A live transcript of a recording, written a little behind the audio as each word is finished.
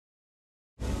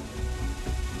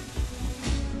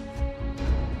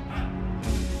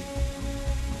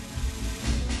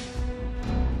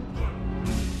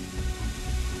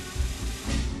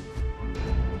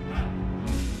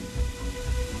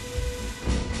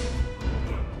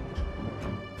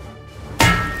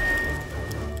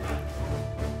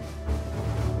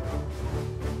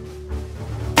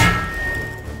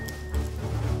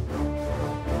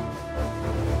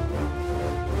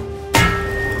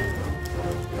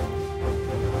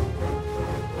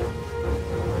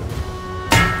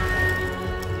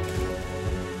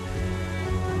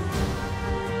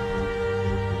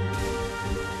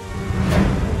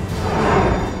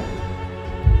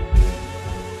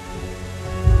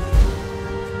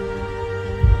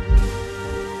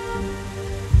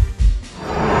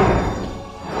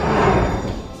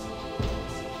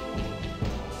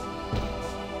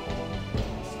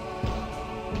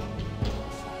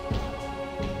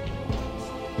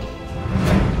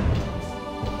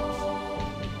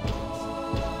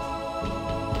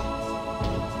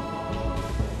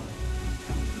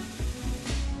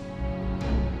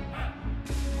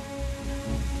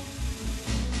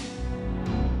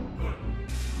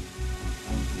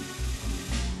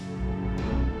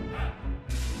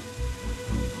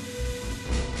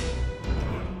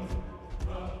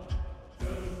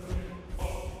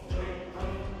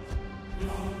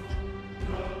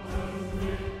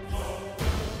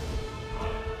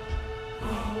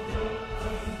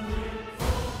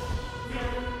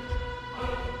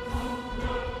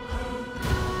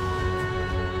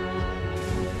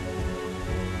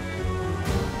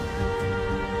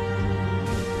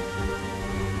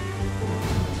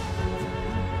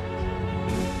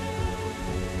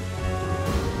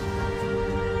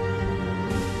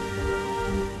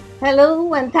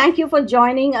Hello, and thank you for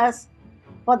joining us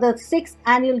for the sixth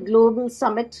annual Global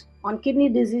Summit on Kidney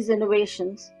Disease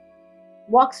Innovations.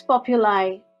 Vox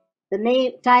Populi,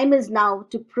 time is now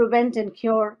to prevent and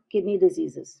cure kidney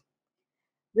diseases.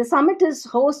 The summit is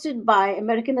hosted by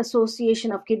American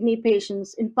Association of Kidney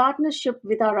Patients in partnership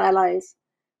with our allies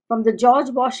from the George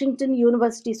Washington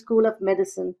University School of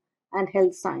Medicine and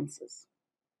Health Sciences.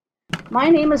 My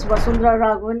name is Vasundhara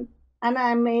Raghavan, and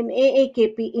I'm an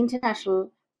AAKP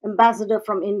International Ambassador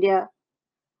from India.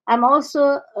 I'm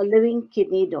also a living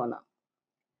kidney donor.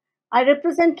 I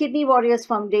represent Kidney Warriors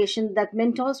Foundation that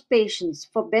mentors patients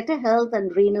for better health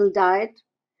and renal diet.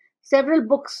 Several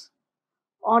books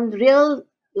on real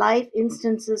life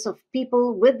instances of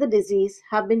people with the disease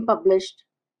have been published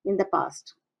in the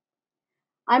past.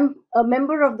 I'm a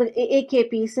member of the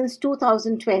AAKP since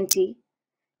 2020.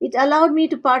 It allowed me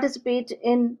to participate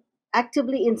in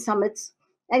actively in summits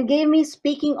and gave me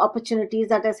speaking opportunities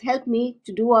that has helped me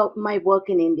to do my work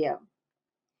in India.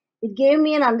 It gave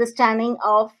me an understanding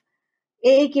of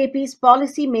AAKP's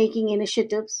policy making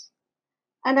initiatives,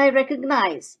 and I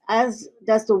recognize, as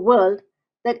does the world,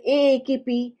 that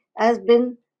AAKP has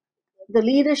been the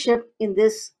leadership in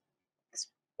this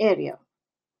area.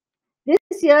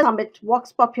 This year's summit,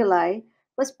 Vox Populi,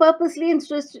 was purposely and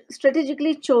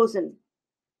strategically chosen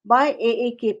by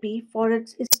AAKP for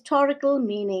its historical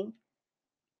meaning,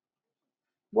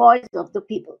 voice of the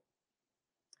people.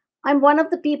 I'm one of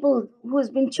the people who has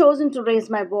been chosen to raise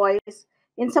my voice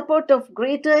in support of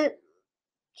greater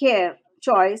care,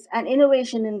 choice, and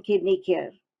innovation in kidney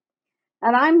care.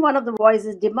 And I'm one of the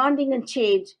voices demanding a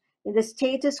change in the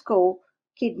status quo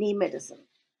kidney medicine.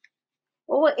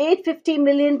 Over 850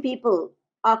 million people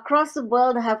across the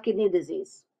world have kidney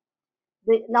disease.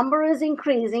 The number is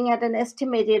increasing at an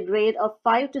estimated rate of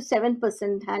 5 to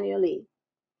 7% annually.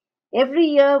 Every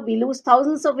year, we lose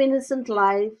thousands of innocent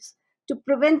lives to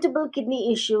preventable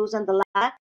kidney issues and the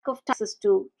lack of access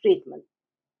to treatment.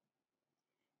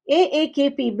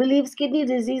 AAKP believes kidney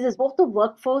disease is both a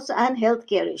workforce and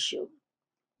healthcare issue.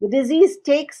 The disease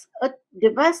takes a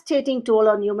devastating toll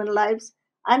on human lives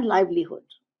and livelihood.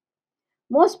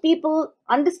 Most people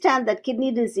understand that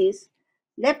kidney disease,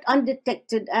 left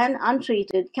undetected and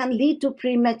untreated, can lead to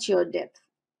premature death.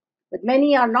 But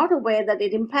many are not aware that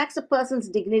it impacts a person's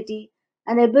dignity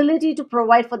and ability to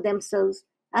provide for themselves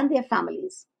and their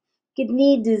families.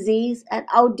 Kidney disease and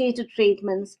outdated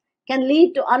treatments can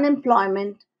lead to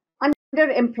unemployment,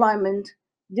 underemployment,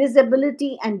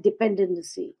 disability, and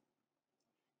dependency.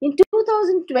 In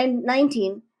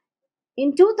 2019,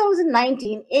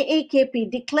 AAKP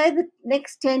declared the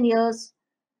next 10 years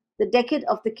the decade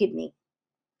of the kidney.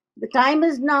 The time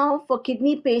is now for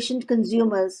kidney patient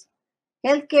consumers,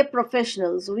 healthcare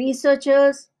professionals,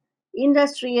 researchers,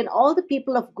 industry, and all the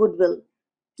people of goodwill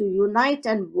to unite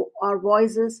and our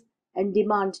voices and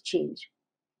demand change.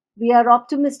 We are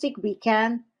optimistic we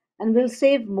can and will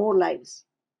save more lives.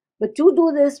 But to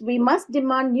do this, we must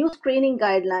demand new screening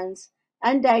guidelines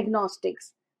and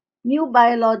diagnostics, new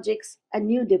biologics, and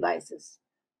new devices.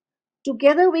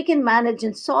 Together, we can manage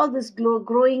and solve this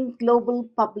growing global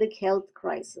public health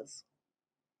crisis.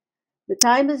 The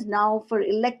time is now for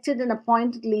elected and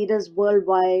appointed leaders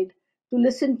worldwide to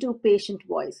listen to patient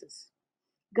voices.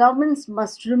 Governments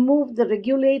must remove the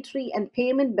regulatory and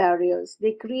payment barriers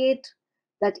they create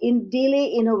that delay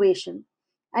innovation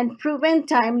and prevent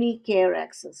timely care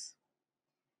access.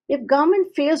 If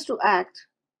government fails to act,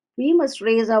 we must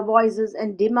raise our voices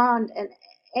and demand an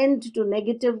end to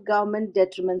negative government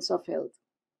detriments of health.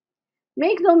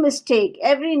 Make no mistake,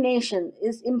 every nation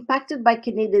is impacted by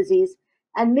kidney disease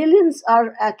and millions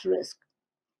are at risk.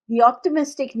 The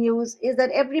optimistic news is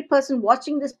that every person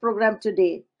watching this program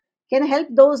today can help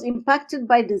those impacted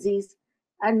by disease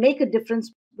and make a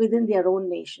difference within their own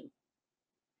nation.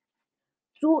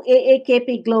 Through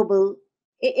AAKP Global,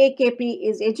 AAKP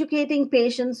is educating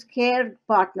patients, care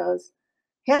partners,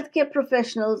 healthcare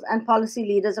professionals, and policy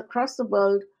leaders across the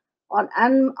world on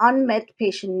unmet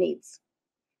patient needs.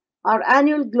 Our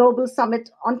annual Global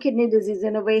Summit on Kidney Disease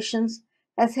Innovations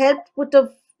has helped put a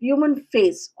human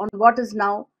face on what is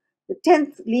now the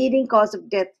 10th leading cause of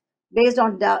death based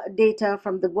on data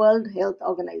from the World Health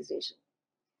Organization.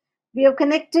 We have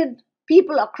connected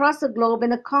people across the globe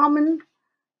in a common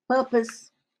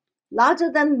purpose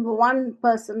larger than one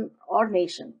person or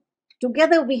nation.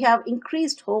 Together, we have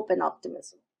increased hope and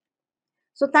optimism.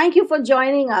 So, thank you for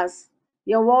joining us.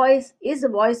 Your voice is the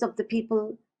voice of the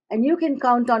people, and you can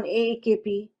count on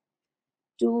AAKP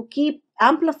to keep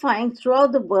amplifying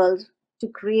throughout the world to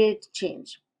create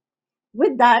change.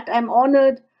 With that, I'm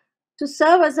honored to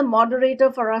serve as a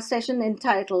moderator for our session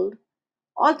entitled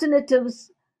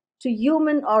Alternatives to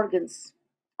human organs,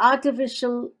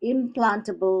 artificial,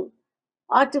 implantable,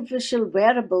 artificial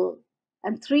wearable,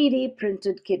 and 3D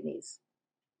printed kidneys.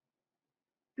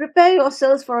 Prepare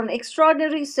yourselves for an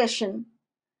extraordinary session.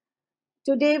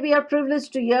 Today, we are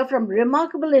privileged to hear from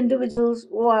remarkable individuals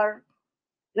who are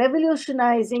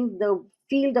revolutionizing the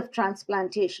field of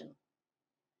transplantation.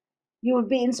 You will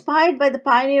be inspired by the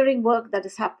pioneering work that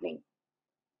is happening.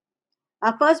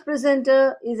 Our first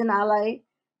presenter is an ally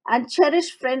and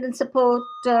cherished friend and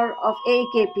supporter of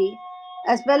AAKP,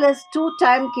 as well as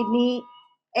two-time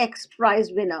KidneyX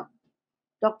Prize winner,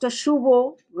 Dr.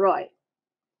 Shuvo Roy.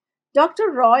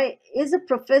 Dr. Roy is a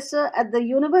professor at the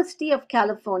University of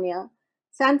California,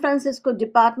 San Francisco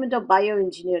Department of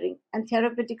Bioengineering and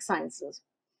Therapeutic Sciences.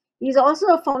 He is also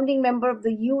a founding member of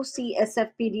the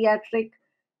UCSF Pediatric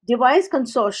Device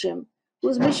Consortium,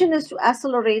 whose mission is to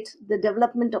accelerate the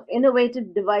development of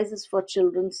innovative devices for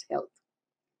children's health.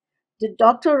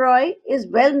 Dr. Roy is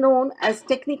well known as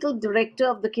technical director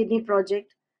of the Kidney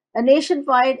Project, a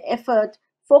nationwide effort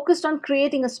focused on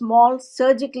creating a small,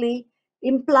 surgically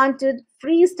implanted,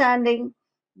 freestanding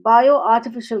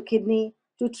bio-artificial kidney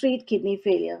to treat kidney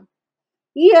failure.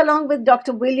 He, along with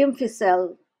Dr. William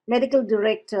Fissell, medical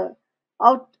director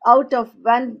out of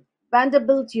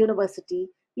Vanderbilt University,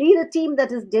 lead a team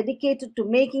that is dedicated to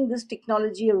making this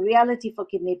technology a reality for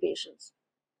kidney patients.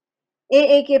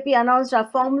 AAKP announced our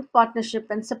formal partnership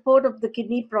and support of the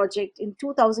Kidney Project in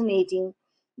 2018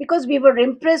 because we were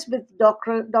impressed with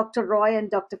Dr. Roy and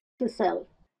Dr. Fissell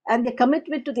and their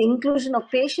commitment to the inclusion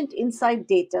of patient insight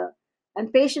data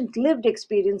and patient lived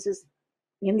experiences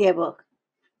in their work.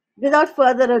 Without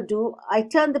further ado, I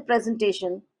turn the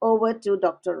presentation over to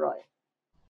Dr. Roy.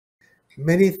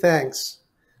 Many thanks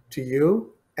to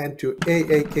you and to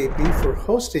AAKP for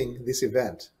hosting this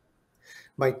event.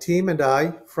 My team and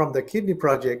I from the Kidney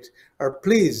Project are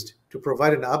pleased to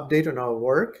provide an update on our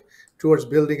work towards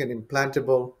building an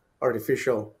implantable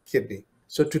artificial kidney.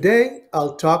 So today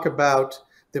I'll talk about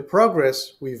the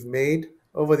progress we've made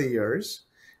over the years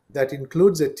that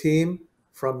includes a team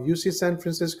from UC San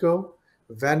Francisco,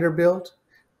 Vanderbilt,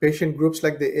 patient groups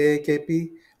like the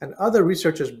AAKP, and other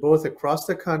researchers both across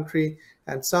the country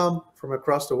and some from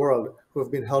across the world who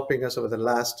have been helping us over the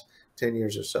last 10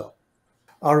 years or so.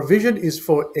 Our vision is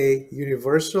for a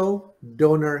universal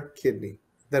donor kidney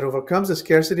that overcomes the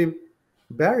scarcity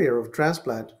barrier of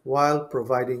transplant while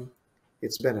providing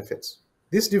its benefits.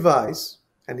 This device,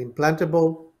 an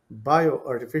implantable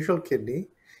bio-artificial kidney,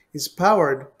 is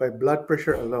powered by blood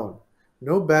pressure alone,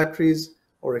 no batteries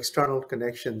or external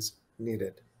connections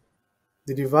needed.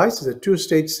 The device is a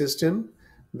two-stage system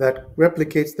that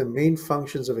replicates the main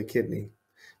functions of a kidney.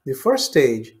 The first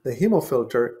stage, the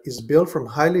hemofilter, is built from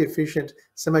highly efficient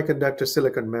semiconductor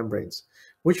silicon membranes,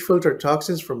 which filter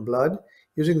toxins from blood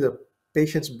using the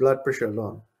patient's blood pressure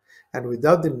alone, and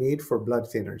without the need for blood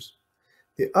thinners.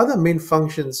 The other main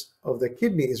functions of the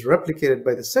kidney is replicated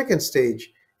by the second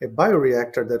stage, a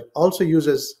bioreactor that also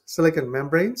uses silicon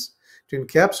membranes to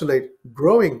encapsulate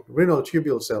growing renal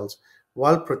tubule cells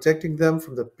while protecting them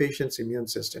from the patient's immune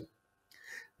system.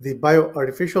 The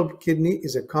bioartificial kidney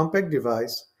is a compact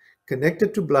device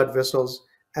connected to blood vessels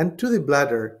and to the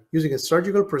bladder using a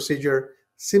surgical procedure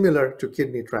similar to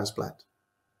kidney transplant.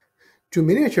 To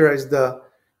miniaturize the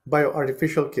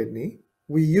bioartificial kidney,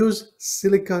 we use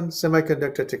silicon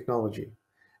semiconductor technology.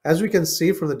 As we can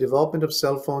see from the development of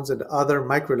cell phones and other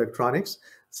microelectronics,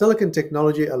 silicon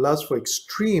technology allows for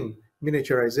extreme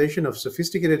miniaturization of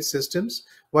sophisticated systems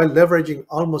while leveraging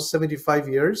almost 75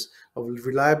 years of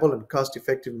reliable and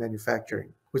cost-effective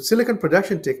manufacturing. With silicon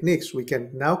production techniques, we can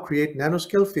now create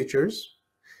nanoscale features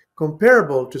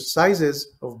comparable to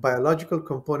sizes of biological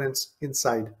components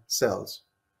inside cells.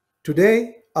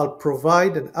 Today, I'll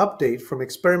provide an update from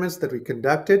experiments that we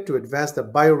conducted to advance the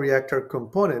bioreactor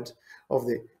component of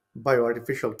the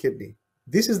bioartificial kidney.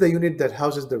 This is the unit that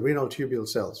houses the renal tubule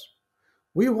cells.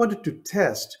 We wanted to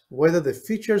test whether the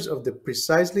features of the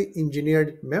precisely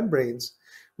engineered membranes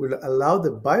will allow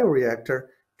the bioreactor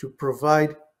to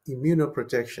provide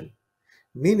immunoprotection,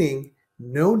 meaning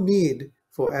no need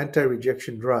for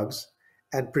anti-rejection drugs,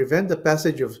 and prevent the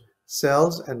passage of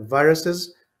cells and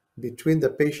viruses between the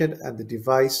patient and the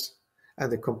device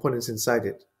and the components inside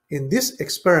it. In this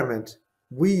experiment,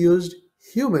 we used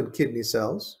human kidney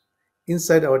cells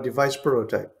inside our device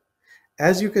prototype.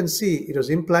 As you can see, it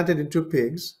was implanted into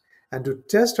pigs, and to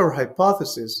test our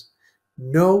hypothesis,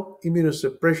 no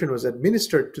immunosuppression was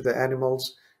administered to the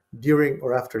animals during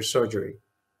or after surgery.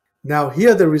 Now,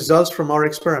 here are the results from our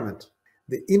experiment.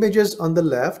 The images on the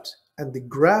left and the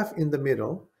graph in the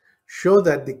middle show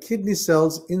that the kidney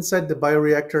cells inside the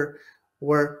bioreactor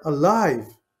were alive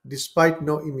despite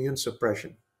no immune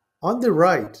suppression. On the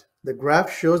right, the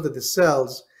graph shows that the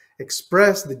cells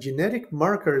express the genetic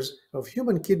markers of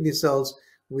human kidney cells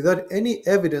without any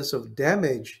evidence of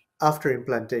damage after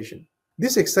implantation.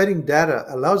 This exciting data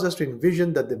allows us to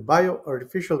envision that the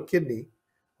bioartificial kidney,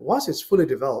 once it's fully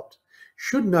developed,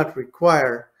 should not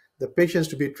require the patients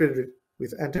to be treated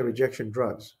with anti-rejection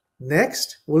drugs.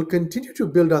 Next, we'll continue to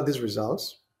build on these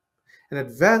results and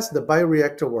advance the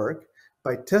bioreactor work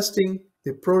by testing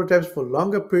the prototypes for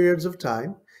longer periods of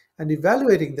time and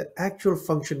evaluating the actual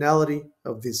functionality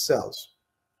of these cells.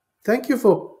 Thank you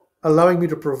for allowing me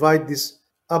to provide this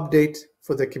update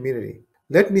for the community.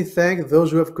 Let me thank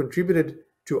those who have contributed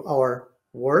to our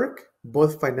work,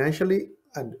 both financially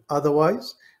and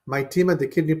otherwise. My team at the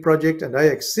Kidney Project and I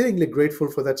are exceedingly grateful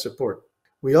for that support.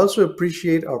 We also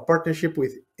appreciate our partnership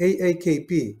with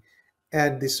AAKP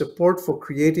and the support for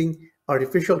creating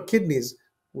artificial kidneys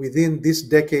within this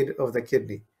decade of the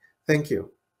kidney. Thank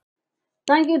you.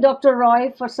 Thank you, Dr.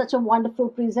 Roy, for such a wonderful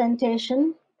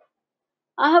presentation.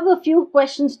 I have a few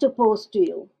questions to pose to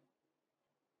you.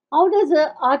 How does an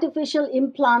artificial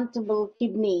implantable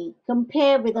kidney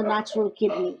compare with a natural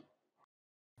kidney?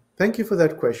 Thank you for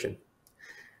that question.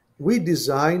 We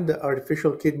designed the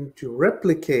artificial kidney to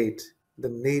replicate the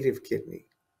native kidney.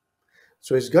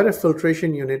 So it's got a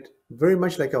filtration unit very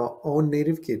much like our own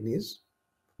native kidneys,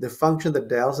 the function that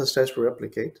dialysis tries to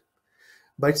replicate,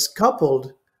 but it's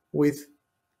coupled with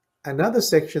another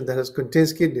section that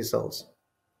contains kidney cells,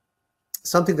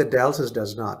 something that dialysis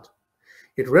does not.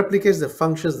 It replicates the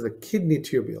functions of the kidney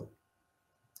tubule.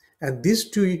 And these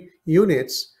two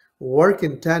units work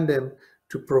in tandem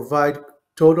to provide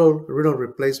total renal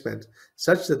replacement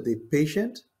such that the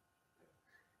patient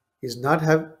is not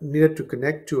needed to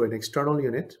connect to an external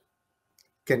unit,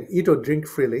 can eat or drink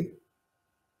freely,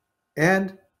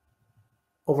 and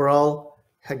overall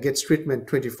gets treatment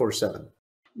 24/7.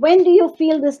 When do you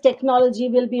feel this technology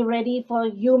will be ready for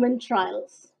human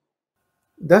trials?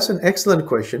 That's an excellent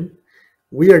question.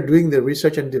 We are doing the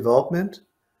research and development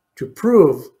to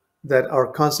prove that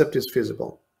our concept is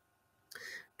feasible.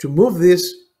 To move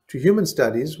this to human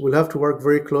studies, we'll have to work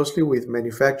very closely with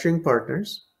manufacturing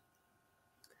partners,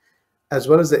 as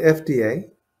well as the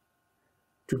FDA,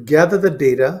 to gather the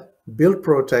data, build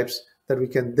prototypes that we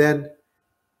can then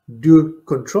do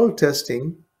control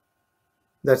testing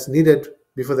that's needed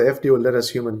before the FDA will let us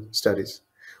human studies.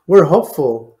 We're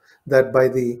hopeful that by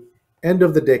the end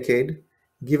of the decade,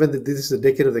 given that this is the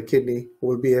decade of the kidney,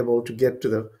 we'll be able to get to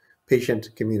the patient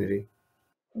community.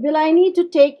 Will I need to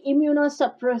take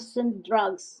immunosuppressant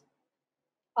drugs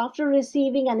after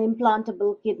receiving an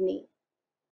implantable kidney?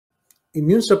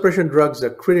 Immune suppression drugs are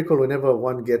critical whenever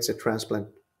one gets a transplant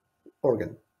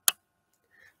organ.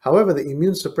 However, the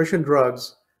immune suppression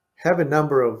drugs have a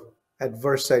number of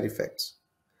adverse side effects.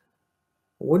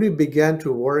 When we began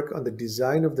to work on the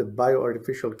design of the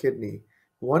bioartificial kidney,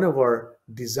 one of our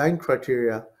design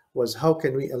criteria was how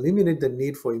can we eliminate the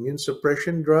need for immune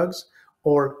suppression drugs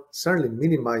or certainly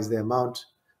minimize the amount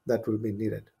that will be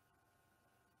needed.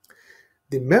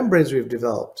 The membranes we've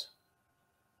developed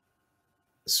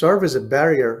serve as a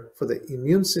barrier for the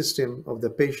immune system of the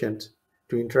patient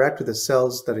to interact with the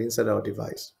cells that are inside our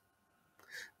device.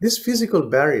 This physical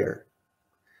barrier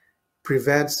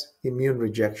prevents immune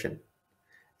rejection.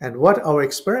 And what our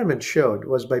experiment showed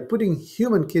was by putting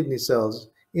human kidney cells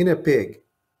in a pig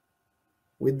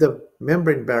with the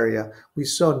membrane barrier, we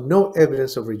saw no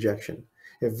evidence of rejection,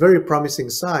 a very promising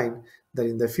sign that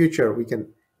in the future we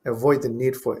can avoid the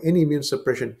need for any immune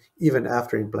suppression even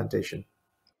after implantation.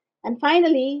 And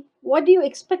finally, what do you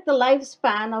expect the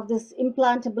lifespan of this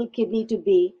implantable kidney to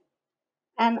be?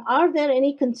 And are there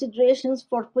any considerations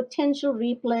for potential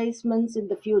replacements in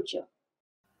the future?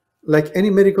 Like any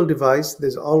medical device,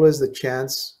 there's always the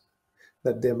chance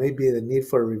that there may be the need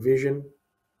for revision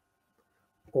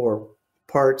or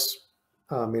parts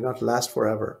may not last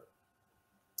forever.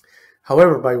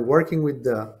 However, by working with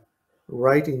the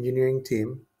right engineering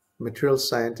team, material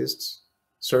scientists,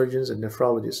 surgeons, and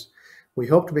nephrologists, we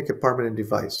hope to make a permanent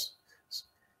device,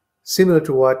 similar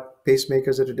to what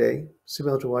pacemakers are today,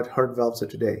 similar to what heart valves are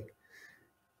today.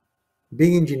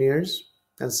 Being engineers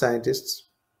and scientists,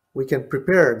 we can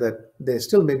prepare that there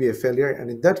still may be a failure, and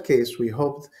in that case, we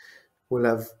hope we'll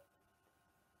have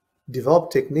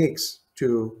developed techniques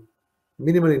to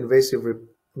minimally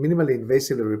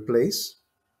invasively replace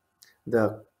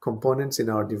the components in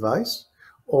our device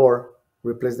or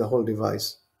replace the whole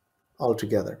device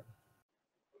altogether.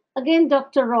 Again,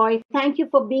 Dr. Roy, thank you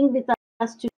for being with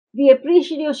us today. We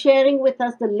appreciate you sharing with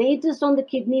us the latest on the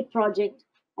kidney project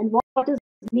and what is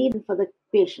needed for the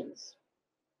patients.